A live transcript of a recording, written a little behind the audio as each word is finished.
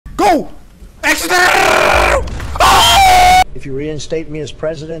Go! Exit! If you reinstate me as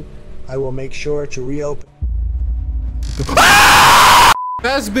president, I will make sure to reopen.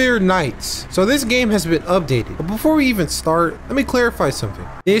 Fazbear Nights. So this game has been updated. But before we even start, let me clarify something.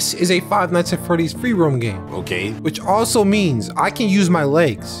 This is a Five Nights at Freddy's free roam game. Okay. Which also means I can use my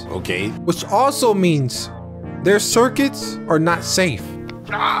legs. Okay. Which also means their circuits are not safe.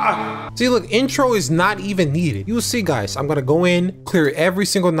 See, look, intro is not even needed. You will see, guys. I'm gonna go in, clear every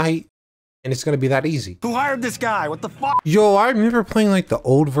single night, and it's gonna be that easy. Who hired this guy? What the fuck? Yo, I remember playing like the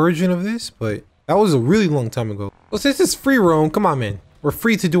old version of this, but that was a really long time ago. Well, since it's free roam, come on, man. We're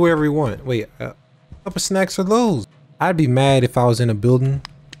free to do whatever we want. Wait, what type of snacks are those? I'd be mad if I was in a building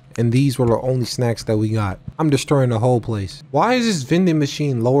and these were the only snacks that we got. I'm destroying the whole place. Why is this vending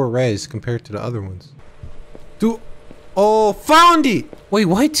machine lower res compared to the other ones? Dude, oh, found it! Wait,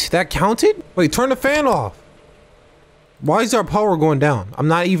 what? That counted? Wait, turn the fan off. Why is our power going down? I'm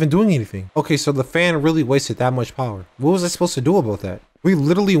not even doing anything. Okay, so the fan really wasted that much power. What was I supposed to do about that? We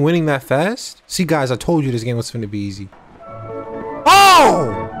literally winning that fast? See, guys, I told you this game was finna be easy.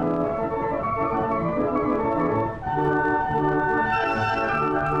 Oh!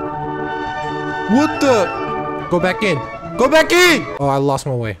 What the? Go back in. Go back in! Oh, I lost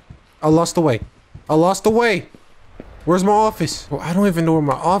my way. I lost the way. I lost the way. Where's my office? Oh, I don't even know where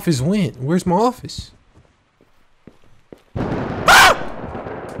my office went. Where's my office? Ah!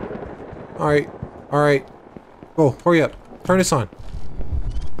 Alright. Alright. Go. Hurry up. Turn this on.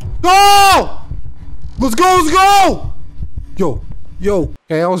 Go! Let's go! Let's go! Yo. Yo.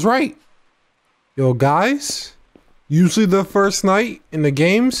 Okay, I was right. Yo, guys. Usually the first night in the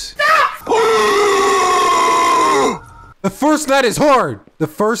games. The first night is hard. The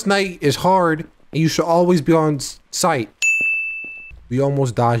first night is hard. And you should always be on site. We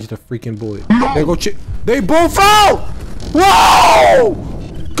almost dodged the freaking bullet. They go they both out! Whoa!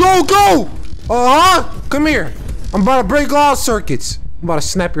 Go, go! Come here. I'm about to break all circuits. I'm about to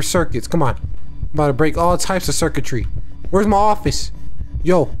snap your circuits. Come on. I'm about to break all types of circuitry. Where's my office?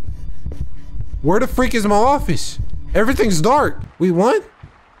 Yo. Where the freak is my office? Everything's dark. We won?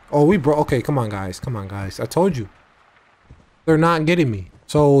 Oh, we broke. Okay, come on, guys. Come on, guys. I told you. They're not getting me.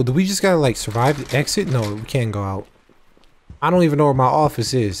 So, do we just gotta, like, survive the exit? No, we can't go out. I don't even know where my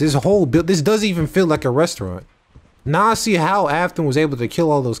office is. This whole build, this doesn't even feel like a restaurant. Now I see how Afton was able to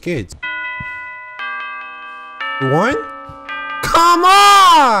kill all those kids. You won? Come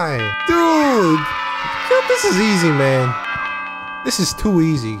on! Dude! This is easy, man. This is too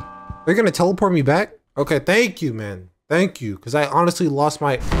easy. They're gonna teleport me back? Okay, thank you, man. Thank you. Because I honestly lost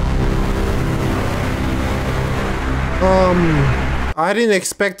my... I didn't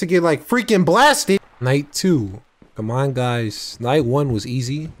expect to get, like, freaking blasted. Night 2. Come on, guys. Night 1 was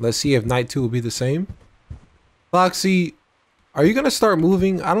easy. Let's see if night 2 will be the same. Foxy, are you gonna start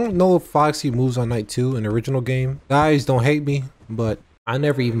moving? I don't know if Foxy moves on night 2 in the original game. Guys, don't hate me, but I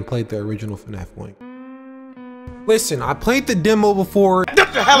never even played the original Fnaf 1. Listen, I played the demo before.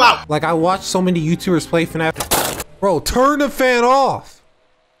 Get the hell out! Like, I watched so many YouTubers play Fnaf. Bro, turn the fan off.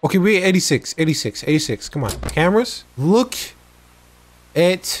 Okay, we at 86, 86, 86. Come on. Cameras? Look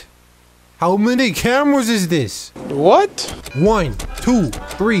at how many cameras is this? What? 1, 2,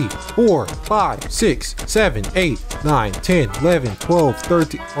 3, 4, 5, 6, 7, 8, 9, 10, 11, 12,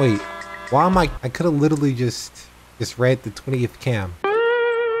 13. Wait, why am I could have literally just read the 20th cam.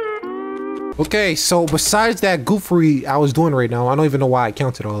 Okay, so besides that goofery I was doing right now, I don't even know why I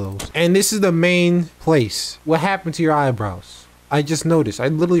counted all those. And this is the main place. What happened to your eyebrows? I just noticed. I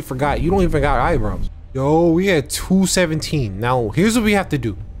literally forgot. You don't even got eyebrows. Yo, we had 217. Now, here's what we have to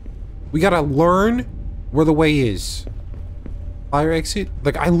do. We gotta learn where the way is. Fire exit?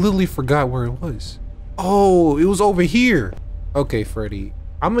 Like, I literally forgot where it was. Oh, it was over here. Okay, Freddy.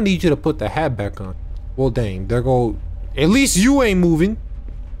 I'm gonna need you to put the hat back on. Well, dang. There go. At least you ain't moving.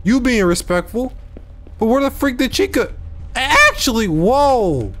 You being respectful. But where the freak did Chica? Actually,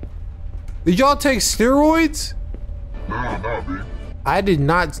 whoa. Did y'all take steroids? No, dude. I did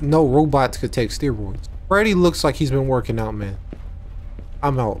not know robots could take steroids. Freddy looks like he's been working out, man.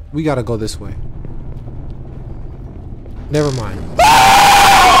 I'm out. We gotta go this way. Never mind.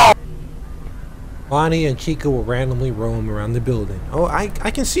 Bonnie and Chica will randomly roam around the building. Oh, I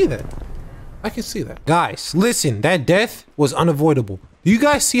can see that. I can see that. Guys, listen. That death was unavoidable. Do you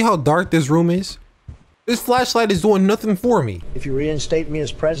guys see how dark this room is? This flashlight is doing nothing for me. If you reinstate me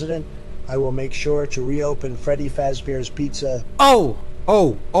as president, I will make sure to reopen Freddy Fazbear's Pizza. Oh,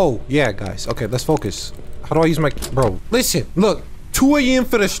 yeah, guys. Okay, let's focus. How do I use my... Bro, listen, look. 2 a.m.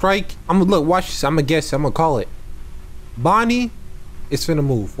 for the strike. Look, watch this. I'm gonna guess. I'm gonna call it. Bonnie is finna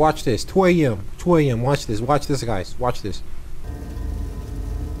move. Watch this. 2 a.m. 2 a.m. Watch this. Watch this, guys. Watch this.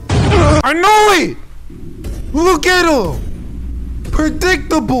 I know it! Look at him!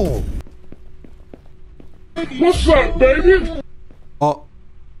 Predictable! What's up, baby? Oh.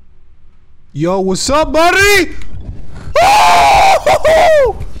 Yo, what's up, buddy?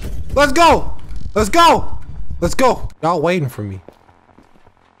 Oh! Let's go! Let's go! Let's go! Y'all waiting for me.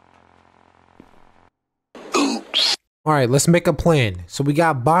 Oops. Alright, let's make a plan. So we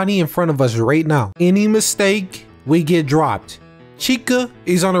got Bonnie in front of us right now. Any mistake, we get dropped. Chica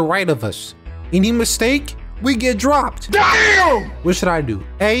is on the right of us. Any mistake, we get dropped. Damn! What should I do?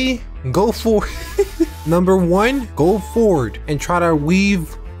 A, go forward. Number 1, go forward and try to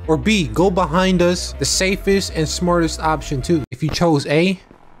weave. Or B, go behind us. The safest and smartest option too. If you chose A,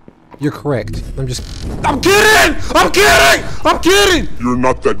 you're correct. I'm kidding! I'm kidding! I'm kidding! You're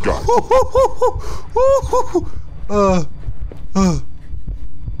not that guy.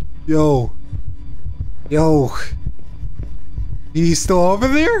 Yo. He's still over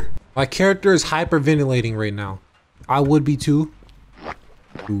there? My character is hyperventilating right now. I would be too.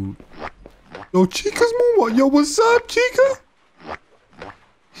 Dude. Yo, Chica's mom. Yo, what's up, Chica?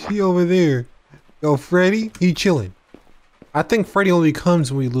 She over there. Yo, Freddy, he chilling. I think Freddy only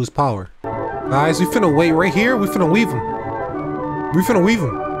comes when we lose power. Guys, we finna wait right here. We finna weave him. We finna weave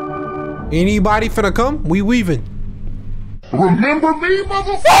him. Anybody finna come? We weaving. Remember me,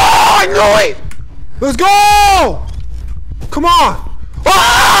 motherfucker? Oh, I knew it! Let's go! Come on!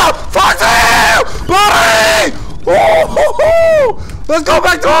 Ah! Foxy! Buddy! Oh, let's go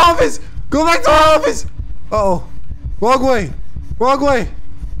back to our office! Go back to our office! Uh-oh. Wrong way. Wrong way.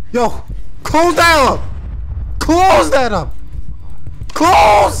 Yo, close that up! Close that up!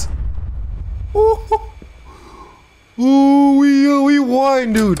 Close! Ooh, we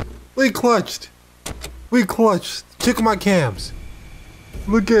won, dude. We clutched. We clutched. Check my cams.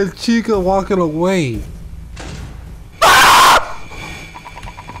 Look at Chica walking away. Ah!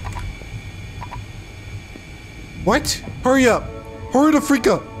 What? Hurry up. Hurry the freak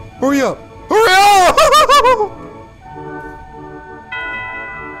up. Hurry up. Hurry up!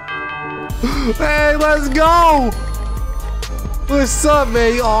 Hey, let's go! What's up,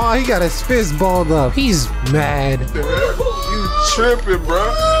 man? Oh, he got his fist balled up. He's mad. You tripping,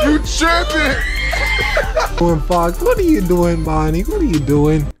 bro. You tripping. Fox, what are you doing, Bonnie? What are you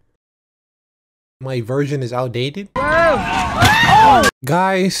doing? My version is outdated?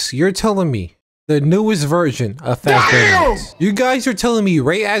 Guys, you're telling me the newest version of Fazbear. You guys are telling me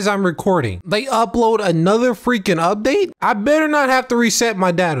right as I'm recording, they upload another freaking update? I better not have to reset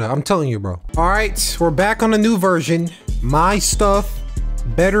my data. I'm telling you, bro. All right, we're back on a new version. My stuff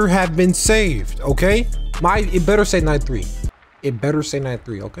better have been saved, okay? It better say 9.3. It better say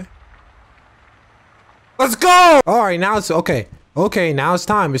 9.3, okay? Let's go! All right, now it's okay. Okay, now it's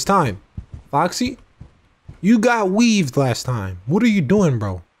time. It's time. Foxy, you got weaved last time. What are you doing,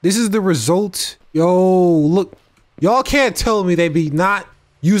 bro? This is the result. Yo, look. Y'all can't tell me they be not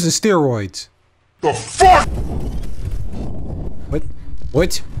using steroids. The fuck? What?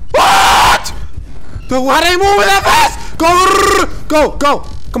 What? What? Why they moving that fast? Go! Go!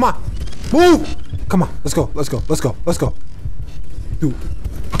 Come on. Move! Come on. Let's go. Let's go. Let's go. Let's go. Dude.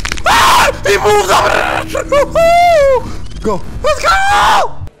 Ah! He moves up! Go. Let's go!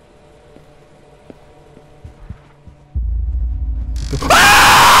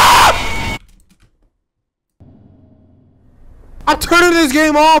 Ah! I'm turning this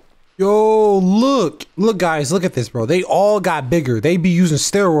game off. Yo, look guys, look at this, bro. They all got bigger. They be using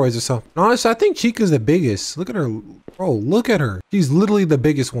steroids or something. Honestly, I think Chica's the biggest. Look at her, bro. Look at her. She's literally the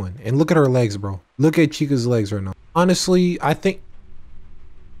biggest one. And look at her legs, bro. Look at Chica's legs right now. Honestly, I think.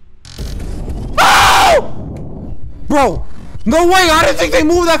 Oh! Bro, no way. I didn't think they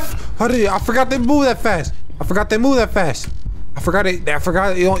moved that. I forgot they moved that fast. I forgot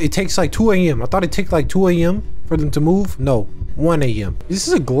it takes like 2 a.m. I thought it took like 2 a.m. for them to move. No, 1 a.m. This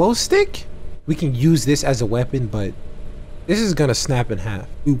is a glow stick. We can use this as a weapon, but this is gonna snap in half.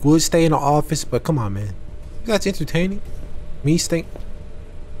 We would stay in the office, but come on, man. That's entertaining. Me stink.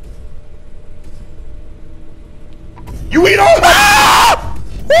 You eat all that?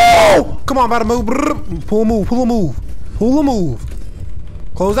 Woo! Come on, about to move. Pull a move.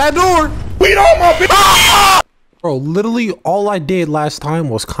 Close that door. Eat all my bitch. Ah! Bro, literally all I did last time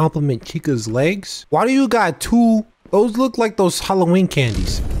was compliment Chica's legs. Why do you got 2? Those look like those Halloween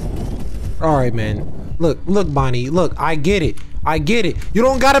candies. All right, man. Look, Bonnie. Look, I get it. You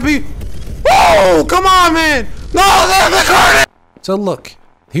don't gotta be. Whoa! Come on, man. No, so look,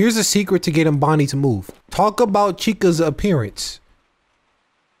 here's a secret to getting Bonnie to move. Talk about Chica's appearance.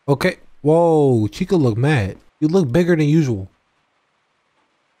 Okay. Whoa, Chica look mad. You look bigger than usual.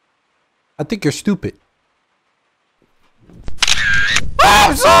 I think you're stupid. Oh,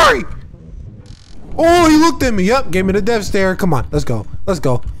 I'm sorry. Oh, he looked at me. Yep, gave me the death stare. Come on, let's go. Let's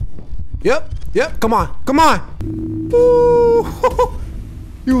go. Yep, come on, come on. Ooh.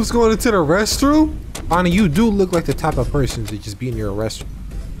 You was going into the restroom? Bonnie, you do look like the type of person to just be in your restroom.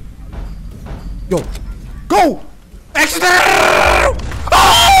 Yo, go! Exit! Oh!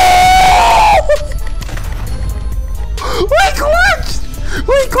 We clutched!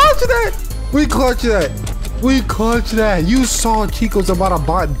 We clutched that! We clutched that! We clutched that! You saw Chico's about a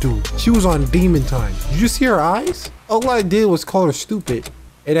bot dude. She was on demon time. Did you see her eyes? All I did was call her stupid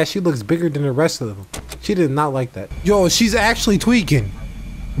and that she looks bigger than the rest of them. She did not like that. Yo, she's actually tweaking.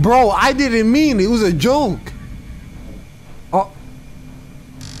 Bro, I didn't mean it. It was a joke. Oh.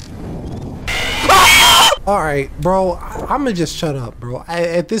 Alright, bro. I'ma just shut up, bro.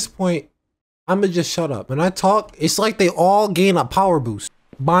 At this point, I'ma just shut up. When I talk, it's like they all gain a power boost.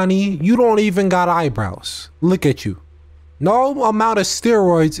 Bonnie, you don't even got eyebrows. Look at you. No amount of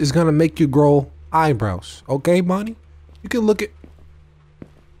steroids is gonna make you grow eyebrows. Okay, Bonnie? You can look at...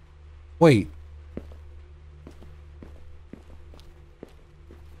 Wait.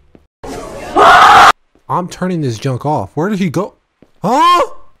 I'm turning this junk off. Where did he go? Huh?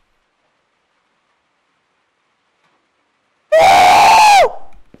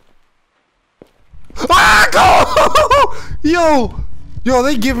 Ah, go! Yo,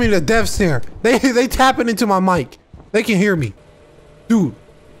 they give me the death stare. They tapping into my mic. They can hear me. Dude,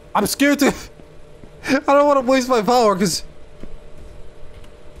 I'm scared to... I don't want to waste my power because...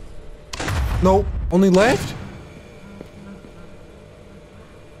 Nope, only left?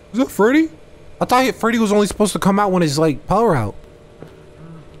 Is that Freddy? I thought Freddy was only supposed to come out when it's like power out.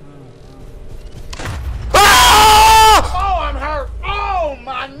 Ah! Oh, I'm hurt. Oh,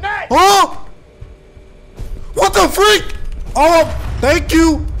 my neck. Oh! What the freak? Oh, thank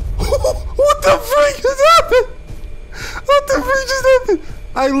you. What the freak just happened? What the freak just happened?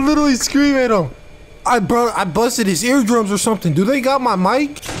 I literally screamed at him. I busted his eardrums or something. Do they got my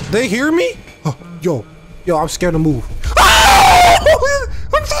mic? They hear me? Oh, yo, I'm scared to move. Oh!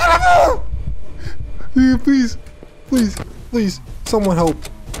 I'm scared to move. Please, someone help.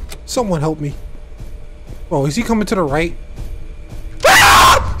 Someone help me. Oh, is he coming to the right?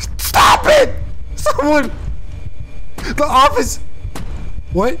 Ah! Stop it! Someone! The office!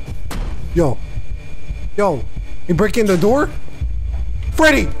 What? Yo. You break in the door?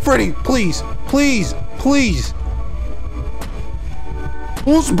 Freddy, please.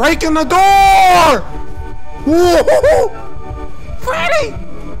 Who's breaking the door? Whoa! Freddy!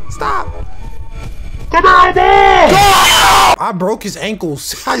 Stop! Come on, boy! I broke his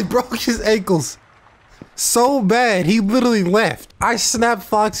ankles. So bad, he literally left. I snapped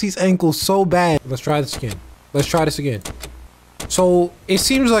Foxy's ankle so bad. Let's try this again. So, it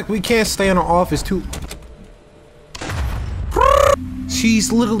seems like we can't stay in our office too.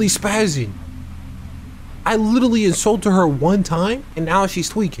 She's literally spazzing. I literally insulted her one time, and now she's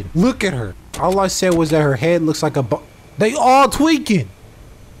tweaking. Look at her. All I said was that her head looks like a They all tweaking.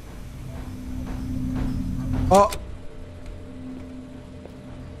 Oh!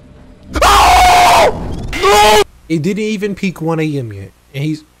 No! It didn't even peak 1 a.m. yet. And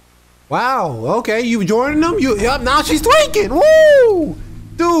he's... Wow, okay, you joining them? Yep, now she's tweaking. Woo!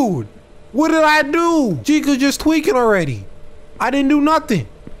 Dude, what did I do? Chica's just tweaking already. I didn't do nothing.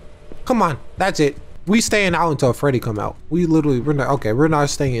 Come on, that's it. We staying out until Freddy come out. We're not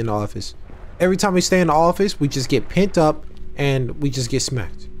staying in the office. Every time we stay in the office, we just get pent up and we just get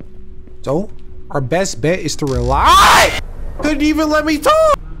smacked. So, our best bet is to rely. Couldn't even let me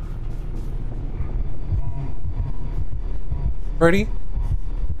talk. Freddy?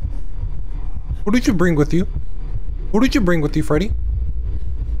 Who did you bring with you? Freddy?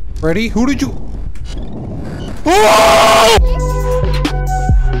 Freddy, who did you... Oh!